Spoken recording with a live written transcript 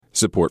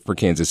Support for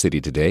Kansas City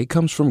Today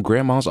comes from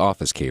Grandma's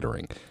Office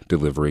Catering,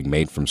 delivering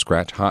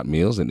made-from-scratch hot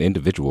meals and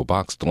individual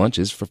boxed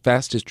lunches for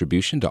fast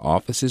distribution to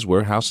offices,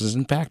 warehouses,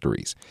 and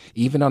factories,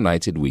 even on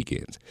nights and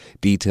weekends.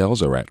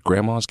 Details are at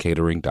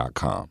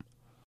grandmascatering.com.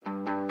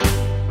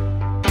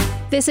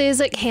 This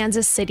is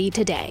Kansas City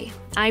Today.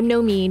 I'm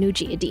Nomi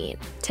Nujiadeen.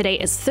 Today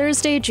is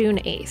Thursday, June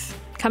 8th.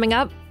 Coming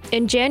up,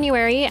 in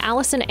January,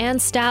 Allison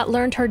Anstadt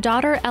learned her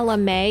daughter Ella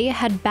May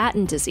had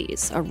Batten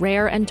disease, a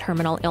rare and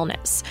terminal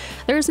illness.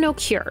 There is no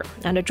cure,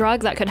 and a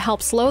drug that could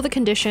help slow the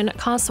condition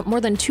costs more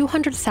than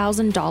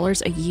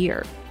 $200,000 a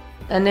year.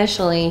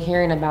 Initially,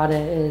 hearing about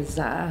it is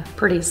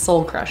pretty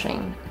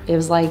soul-crushing. It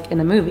was like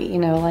in a movie,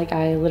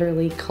 I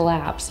literally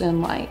collapsed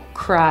and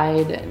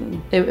cried,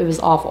 and it was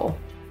awful.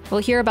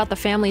 We'll hear about the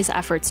family's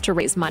efforts to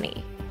raise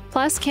money.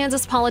 Plus,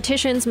 Kansas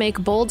politicians make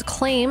bold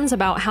claims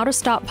about how to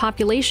stop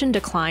population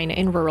decline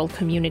in rural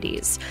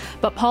communities.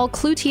 But Paul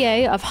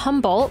Cloutier of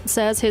Humboldt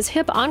says his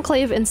hip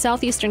enclave in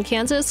southeastern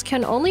Kansas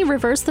can only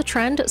reverse the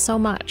trend so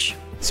much.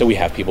 So we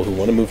have people who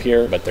want to move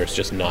here, but there's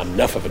just not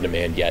enough of a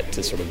demand yet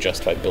to sort of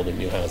justify building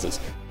new houses.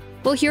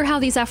 We'll hear how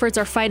these efforts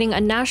are fighting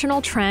a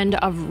national trend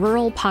of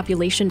rural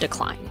population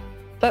decline.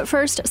 But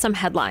first, some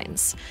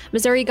headlines.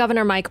 Missouri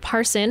Governor Mike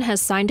Parson has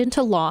signed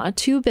into law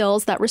 2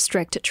 bills that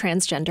restrict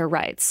transgender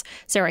rights.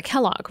 Sarah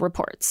Kellogg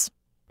reports.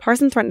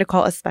 Parson threatened to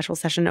call a special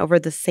session over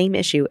the same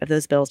issue if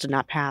those bills did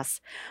not pass.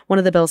 One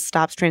of the bills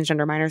stops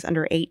transgender minors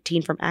under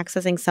 18 from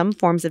accessing some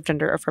forms of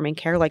gender-affirming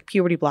care like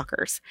puberty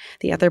blockers.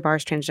 The other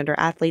bars transgender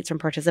athletes from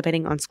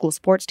participating on school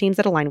sports teams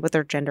that align with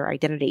their gender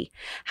identity.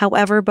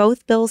 However,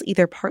 both bills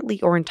either partly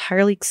or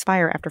entirely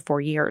expire after 4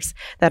 years.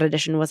 That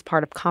addition was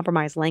part of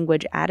compromise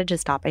language added to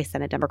stop a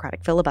Senate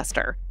Democratic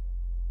filibuster.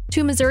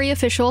 2 Missouri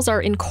officials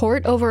are in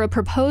court over a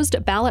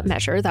proposed ballot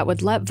measure that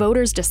would let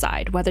voters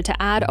decide whether to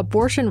add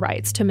abortion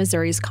rights to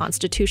Missouri's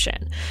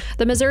constitution.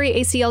 The Missouri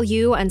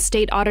ACLU and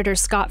State Auditor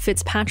Scott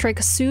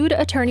Fitzpatrick sued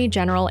Attorney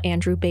General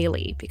Andrew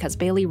Bailey because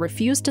Bailey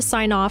refused to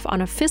sign off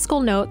on a fiscal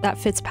note that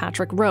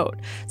Fitzpatrick wrote,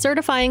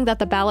 certifying that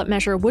the ballot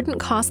measure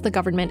wouldn't cost the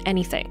government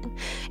anything.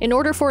 In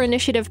order for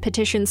initiative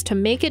petitions to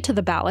make it to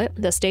the ballot,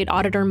 the state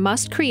auditor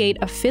must create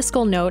a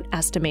fiscal note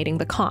estimating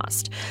the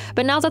cost.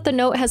 But now that the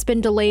note has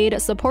been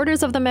delayed,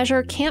 supporters of the measure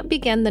can't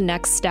begin the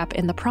next step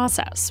in the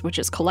process, which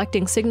is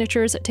collecting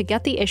signatures to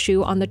get the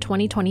issue on the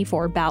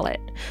 2024 ballot.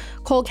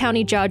 Cole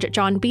County Judge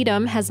John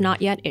Beadham has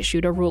not yet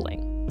issued a ruling.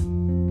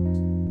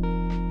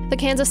 The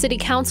Kansas City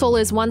Council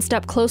is one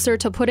step closer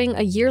to putting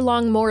a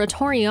year-long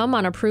moratorium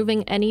on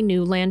approving any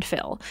new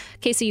landfill.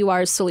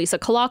 KCUR's Celisa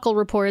Kalakal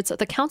reports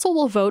the council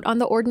will vote on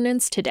the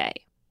ordinance today.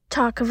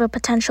 Talk of a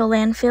potential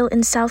landfill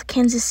in South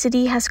Kansas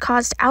City has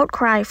caused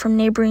outcry from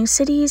neighboring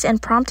cities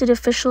and prompted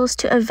officials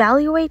to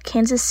evaluate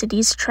Kansas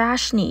City's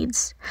trash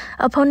needs.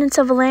 Opponents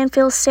of a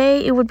landfill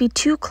say it would be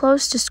too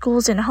close to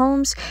schools and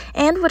homes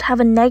and would have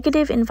a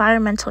negative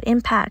environmental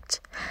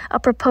impact. A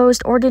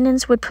proposed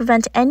ordinance would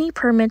prevent any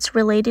permits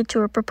related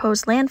to a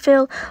proposed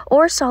landfill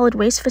or solid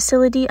waste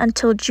facility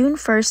until June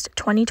 1st,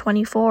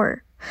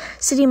 2024.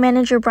 City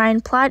Manager Brian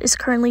Platt is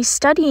currently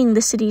studying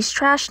the city's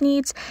trash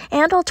needs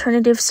and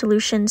alternative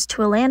solutions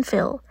to a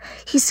landfill.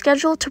 He's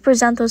scheduled to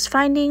present those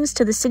findings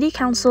to the City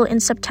Council in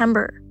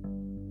September.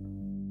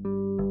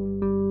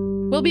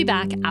 We'll be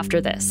back after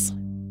this.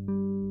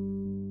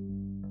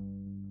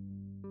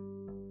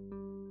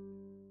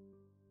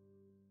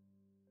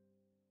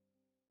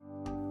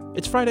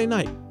 It's Friday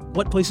night.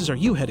 What places are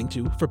you heading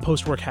to for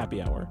post-work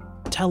happy hour?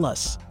 Tell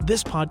us.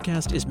 This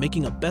podcast is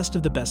making a best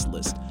of the best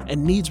list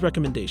and needs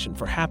recommendation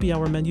for happy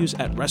hour menus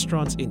at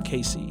restaurants in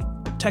KC.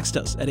 Text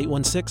us at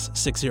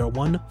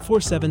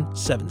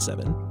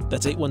 816-601-4777.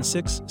 That's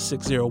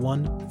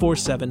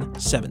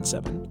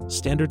 816-601-4777.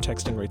 Standard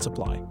texting rates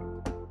apply.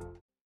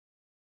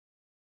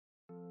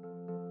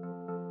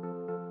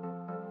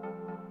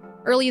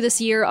 Early this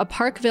year, a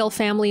Parkville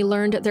family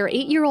learned their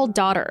 8-year-old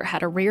daughter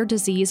had a rare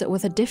disease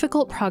with a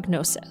difficult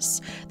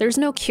prognosis. There's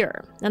no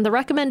cure, and the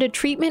recommended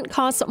treatment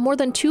costs more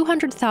than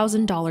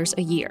 $200,000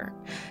 a year.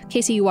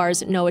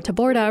 KCUR's Noah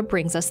Taborda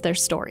brings us their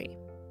story.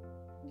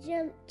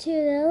 Jump to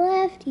the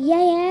left,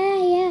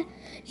 yeah.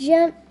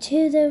 Jump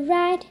to the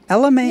right.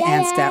 Ella May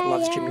Anstadt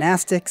loves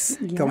gymnastics,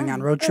 going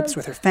on road trips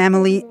with her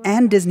family,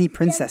 and Disney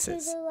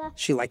princesses.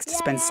 She likes to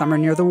spend summer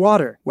near the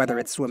water, whether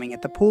it's swimming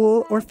at the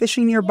pool or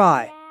fishing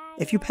nearby.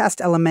 If you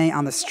passed Ella May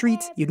on the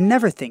street, you'd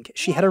never think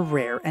she had a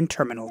rare and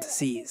terminal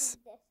disease.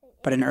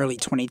 But in early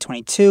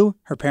 2022,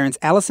 her parents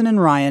Allison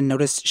and Ryan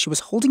noticed she was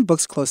holding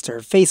books close to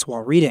her face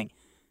while reading.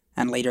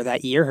 And later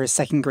that year, her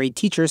second-grade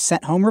teacher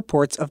sent home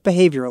reports of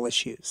behavioral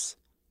issues.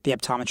 The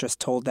optometrist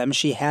told them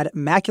she had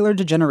macular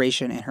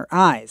degeneration in her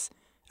eyes,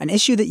 an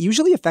issue that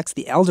usually affects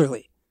the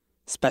elderly.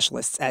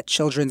 Specialists at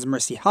Children's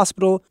Mercy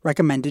Hospital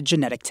recommended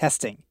genetic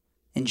testing.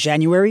 In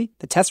January,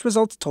 the test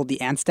results told the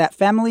Anstadt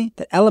family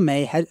that Ella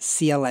May had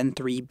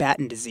CLN3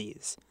 Batten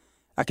disease,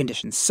 a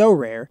condition so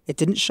rare it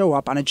didn't show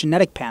up on a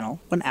genetic panel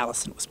when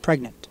Allison was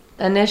pregnant.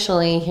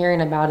 Initially, hearing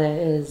about it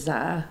is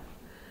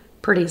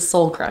pretty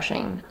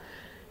soul-crushing.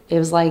 It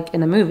was like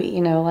in a movie,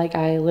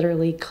 I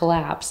literally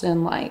collapsed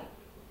and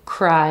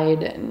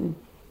cried, and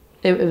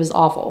it was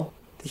awful.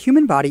 The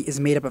human body is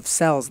made up of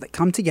cells that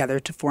come together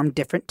to form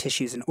different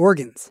tissues and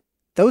organs.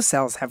 Those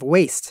cells have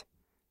waste.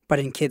 But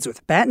in kids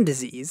with Batten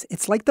disease,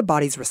 it's like the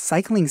body's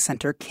recycling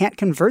center can't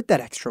convert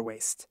that extra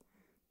waste.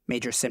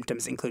 Major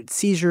symptoms include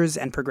seizures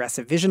and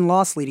progressive vision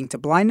loss leading to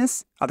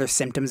blindness. Other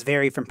symptoms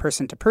vary from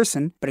person to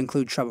person, but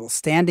include trouble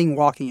standing,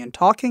 walking, and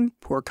talking,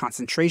 poor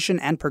concentration,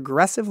 and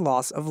progressive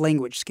loss of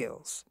language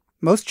skills.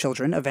 Most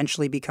children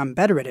eventually become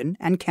bedridden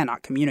and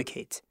cannot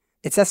communicate.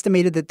 It's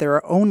estimated that there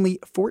are only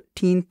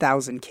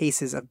 14,000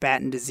 cases of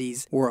Batten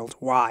disease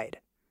worldwide.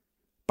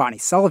 Bonnie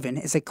Sullivan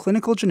is a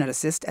clinical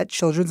geneticist at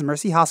Children's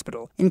Mercy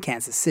Hospital in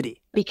Kansas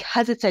City.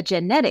 Because it's a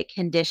genetic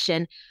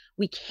condition,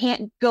 we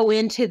can't go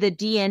into the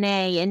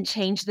DNA and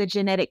change the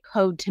genetic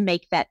code to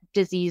make that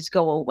disease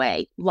go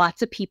away.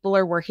 Lots of people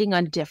are working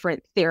on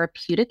different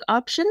therapeutic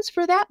options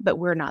for that, but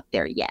we're not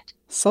there yet.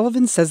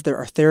 Sullivan says there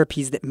are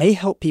therapies that may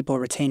help people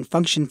retain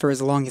function for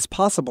as long as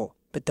possible,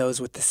 but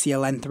those with the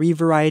CLN3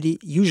 variety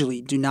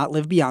usually do not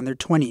live beyond their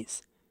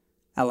 20s.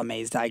 Ella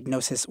May's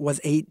diagnosis was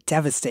a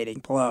devastating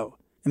blow.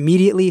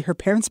 Immediately, her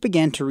parents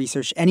began to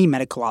research any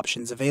medical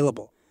options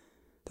available.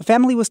 The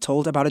family was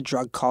told about a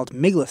drug called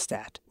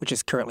miglustat, which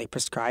is currently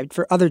prescribed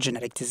for other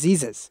genetic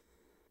diseases.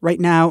 Right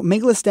now,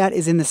 miglustat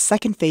is in the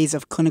second phase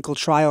of clinical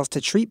trials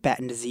to treat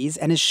Batten disease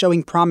and is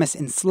showing promise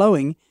in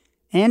slowing,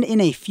 and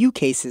in a few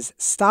cases,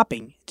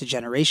 stopping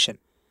degeneration.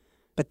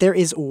 But there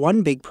is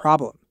one big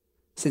problem.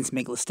 Since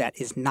miglustat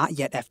is not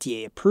yet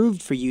FDA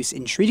approved for use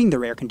in treating the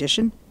rare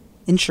condition,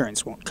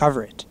 insurance won't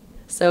cover it.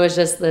 So it's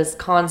just this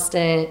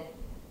constant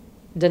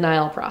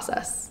denial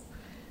process.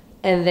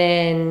 And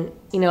then,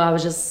 I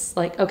was just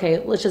like, okay,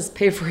 let's just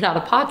pay for it out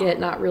of pocket,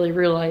 not really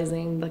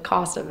realizing the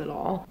cost of it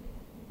all.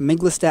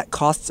 Miglustat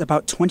costs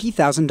about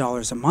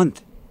 $20,000 a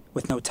month.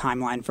 With no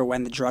timeline for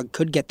when the drug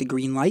could get the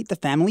green light, the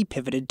family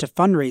pivoted to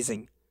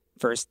fundraising.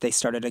 First, they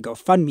started a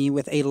GoFundMe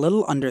with a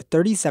little under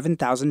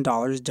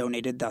 $37,000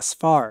 donated thus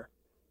far.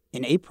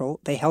 In April,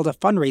 they held a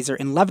fundraiser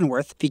in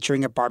Leavenworth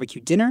featuring a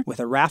barbecue dinner with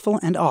a raffle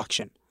and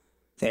auction.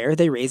 There,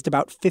 they raised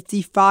about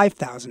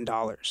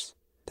 $55,000.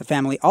 The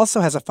family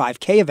also has a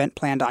 5K event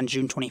planned on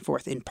June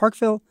 24th in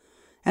Parkville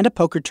and a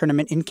poker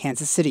tournament in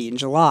Kansas City in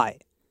July.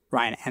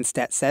 Ryan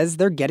Anstedt says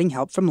they're getting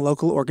help from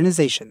local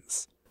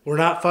organizations. We're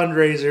not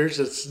fundraisers.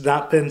 It's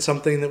not been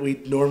something that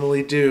we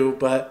normally do,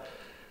 but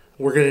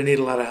we're going to need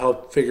a lot of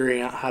help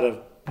figuring out how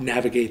to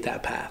navigate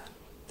that path.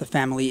 The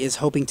family is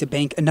hoping to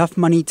bank enough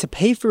money to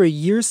pay for a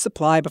year's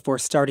supply before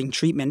starting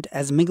treatment,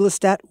 as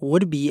miglustat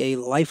would be a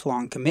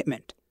lifelong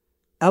commitment.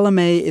 Ella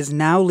May is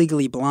now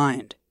legally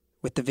blind.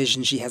 With the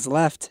vision she has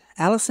left,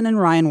 Allison and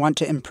Ryan want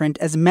to imprint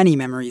as many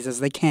memories as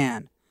they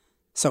can.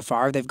 So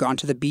far, they've gone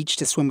to the beach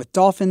to swim with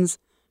dolphins,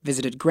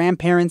 visited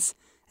grandparents,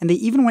 and they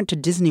even went to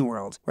Disney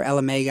World, where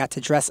Ella May got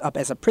to dress up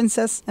as a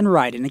princess and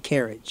ride in a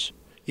carriage.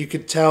 You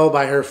could tell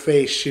by her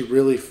face she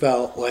really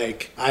felt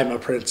like I'm a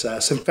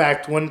princess. In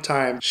fact, one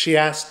time she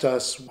asked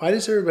us, why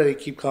does everybody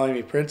keep calling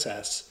me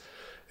princess?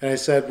 And I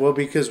said, well,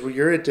 because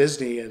you're at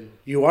Disney and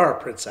you are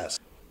a princess.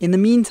 In the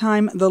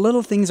meantime, the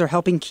little things are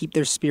helping keep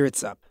their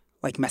spirits up,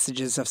 like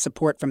messages of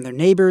support from their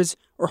neighbors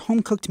or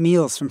home-cooked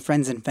meals from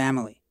friends and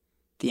family.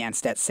 The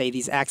Anstedts say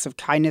these acts of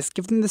kindness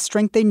give them the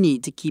strength they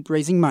need to keep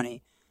raising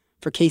money.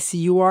 For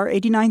KCUR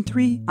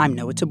 89.3, I'm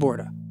Noah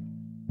Taborda.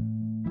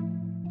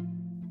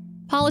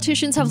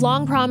 Politicians have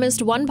long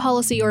promised one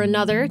policy or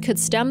another could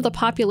stem the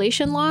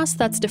population loss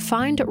that's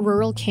defined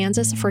rural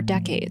Kansas for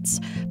decades.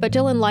 But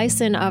Dylan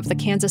Lyson of the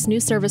Kansas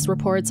News Service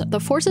reports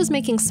the forces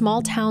making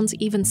small towns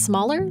even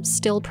smaller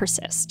still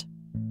persist.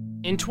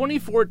 In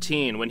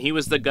 2014, when he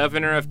was the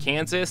governor of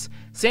Kansas,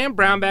 Sam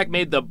Brownback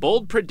made the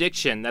bold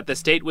prediction that the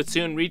state would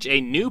soon reach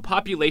a new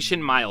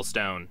population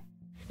milestone.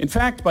 In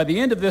fact, by the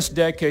end of this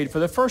decade, for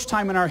the first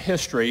time in our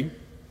history,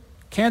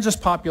 Kansas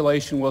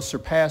population will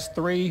surpass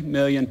 3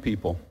 million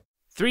people.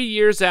 3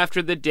 years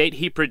after the date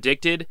he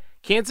predicted,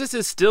 Kansas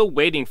is still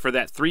waiting for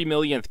that 3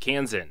 millionth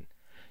Kansan.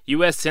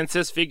 U.S.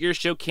 Census figures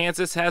show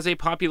Kansas has a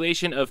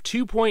population of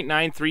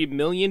 2.93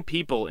 million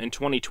people in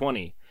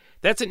 2020.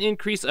 That's an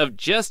increase of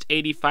just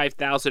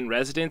 85,000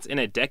 residents in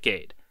a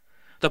decade.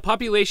 The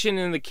population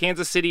in the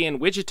Kansas City and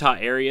Wichita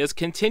areas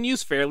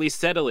continues fairly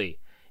steadily,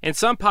 and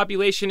some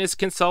population is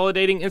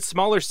consolidating in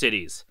smaller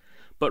cities.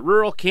 But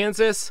rural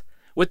Kansas,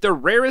 with the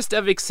rarest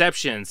of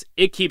exceptions,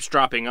 it keeps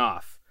dropping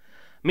off.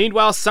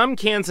 Meanwhile, some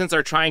Kansans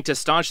are trying to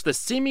staunch the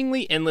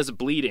seemingly endless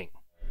bleeding.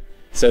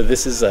 So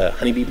this is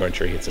Honeybee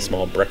Munchery. It's a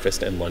small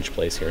breakfast and lunch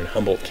place here in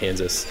Humboldt,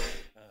 Kansas.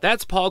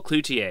 That's Paul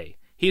Cloutier.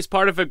 He's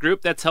part of a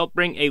group that's helped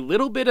bring a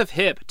little bit of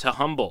hip to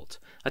Humboldt,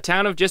 a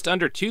town of just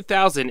under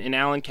 2,000 in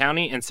Allen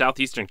County in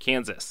southeastern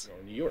Kansas.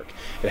 New York.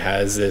 It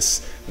has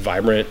this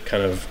vibrant,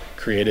 kind of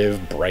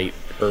creative, bright,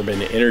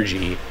 urban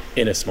energy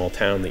in a small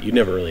town that you'd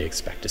never really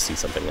expect to see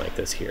something like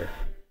this here.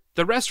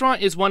 The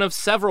restaurant is one of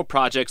several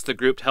projects the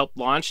group helped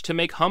launch to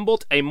make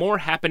Humboldt a more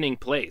happening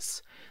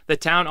place. The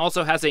town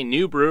also has a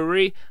new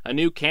brewery, a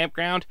new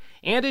campground,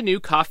 and a new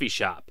coffee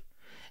shop.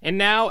 And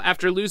now,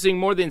 after losing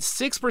more than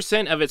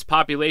 6% of its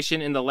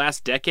population in the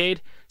last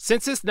decade,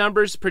 Census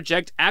numbers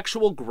project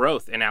actual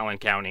growth in Allen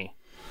County.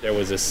 There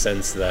was a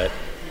sense that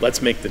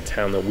let's make the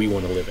town that we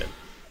want to live in.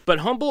 But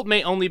Humboldt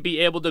may only be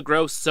able to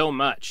grow so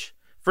much.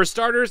 For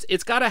starters,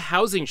 it's got a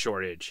housing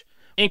shortage,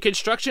 and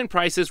construction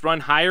prices run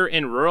higher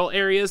in rural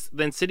areas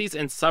than cities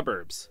and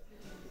suburbs.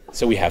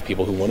 So we have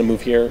people who want to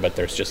move here, but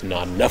there's just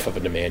not enough of a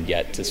demand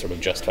yet to sort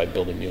of justify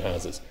building new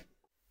houses.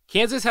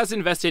 Kansas has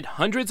invested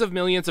hundreds of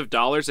millions of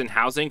dollars in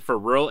housing for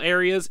rural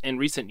areas in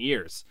recent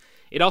years.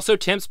 It also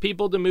tempts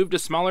people to move to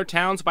smaller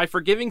towns by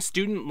forgiving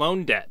student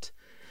loan debt.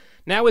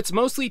 Now it's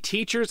mostly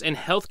teachers and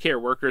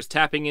healthcare workers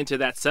tapping into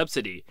that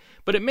subsidy,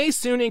 but it may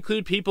soon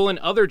include people in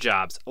other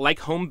jobs, like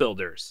home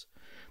builders.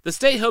 The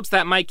state hopes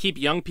that might keep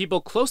young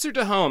people closer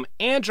to home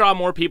and draw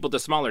more people to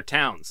smaller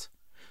towns.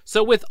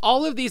 So with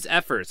all of these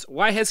efforts,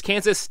 why has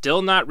Kansas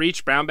still not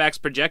reached Brownback's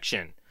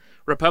projection?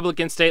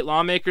 Republican state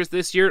lawmakers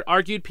this year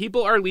argued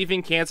people are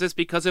leaving Kansas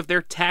because of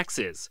their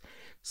taxes.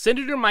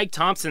 Senator Mike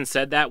Thompson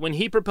said that when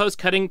he proposed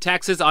cutting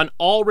taxes on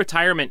all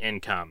retirement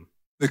income.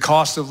 The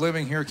cost of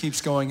living here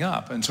keeps going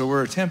up, and so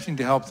we're attempting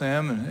to help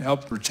them and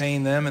help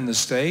retain them in the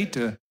state.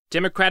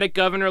 Democratic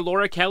Governor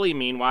Laura Kelly,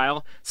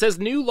 meanwhile, says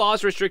new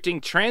laws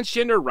restricting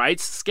transgender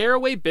rights scare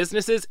away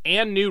businesses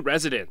and new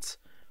residents.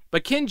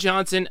 But Ken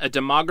Johnson, a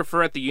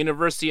demographer at the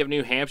University of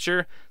New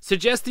Hampshire,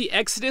 suggests the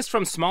exodus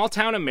from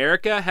small-town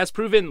America has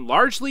proven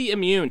largely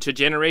immune to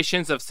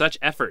generations of such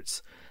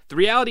efforts. The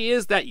reality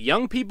is that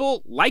young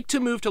people like to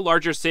move to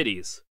larger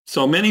cities.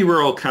 So many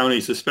rural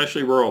counties,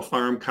 especially rural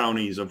farm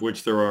counties, of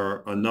which there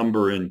are a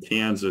number in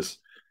Kansas,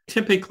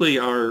 typically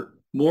are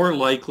more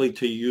likely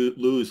to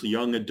lose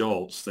young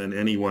adults than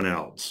anyone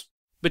else.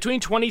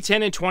 Between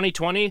 2010 and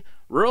 2020,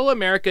 rural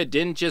America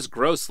didn't just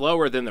grow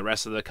slower than the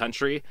rest of the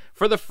country.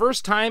 For the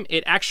first time,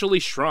 it actually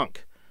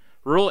shrunk.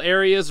 Rural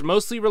areas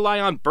mostly rely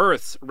on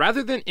births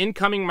rather than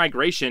incoming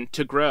migration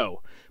to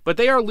grow. But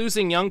they are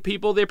losing young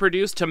people they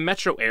produce to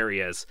metro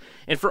areas,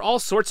 and for all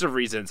sorts of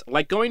reasons,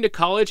 like going to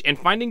college and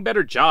finding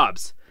better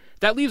jobs.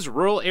 That leaves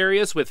rural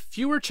areas with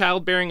fewer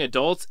childbearing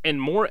adults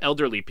and more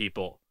elderly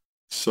people.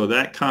 So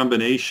that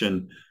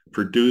combination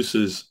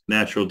produces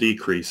natural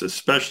decrease,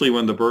 especially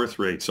when the birth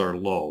rates are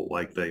low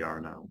like they are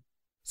now.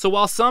 So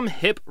while some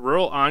hip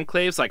rural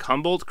enclaves like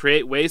Humboldt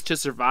create ways to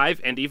survive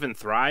and even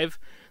thrive,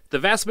 the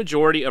vast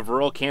majority of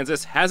rural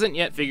Kansas hasn't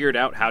yet figured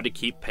out how to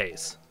keep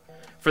pace.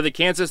 For the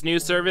Kansas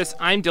News Service,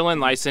 I'm Dylan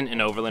Lyson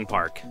in Overland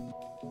Park.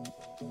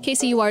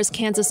 KCUR's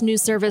Kansas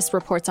News Service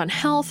reports on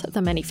health,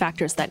 the many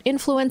factors that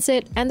influence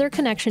it, and their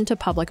connection to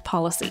public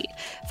policy.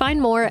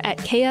 Find more at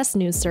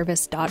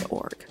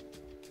ksnewsservice.org.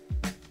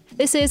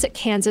 This is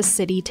Kansas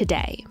City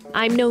Today.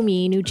 I'm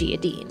Nomi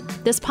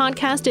Nujiadeen. This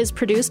podcast is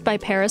produced by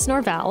Paris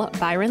Norval,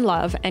 Byron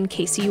Love, and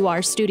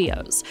KCUR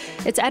Studios.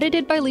 It's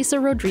edited by Lisa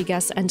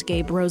Rodriguez and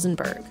Gabe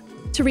Rosenberg.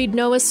 To read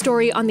Noah's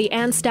story on the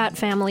Anstat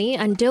family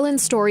and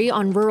Dylan's story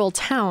on rural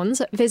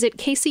towns, visit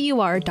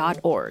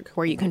kcur.org,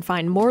 where you can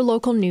find more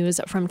local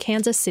news from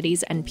Kansas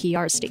City's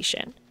NPR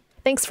station.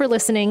 Thanks for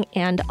listening,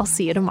 and I'll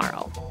see you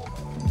tomorrow.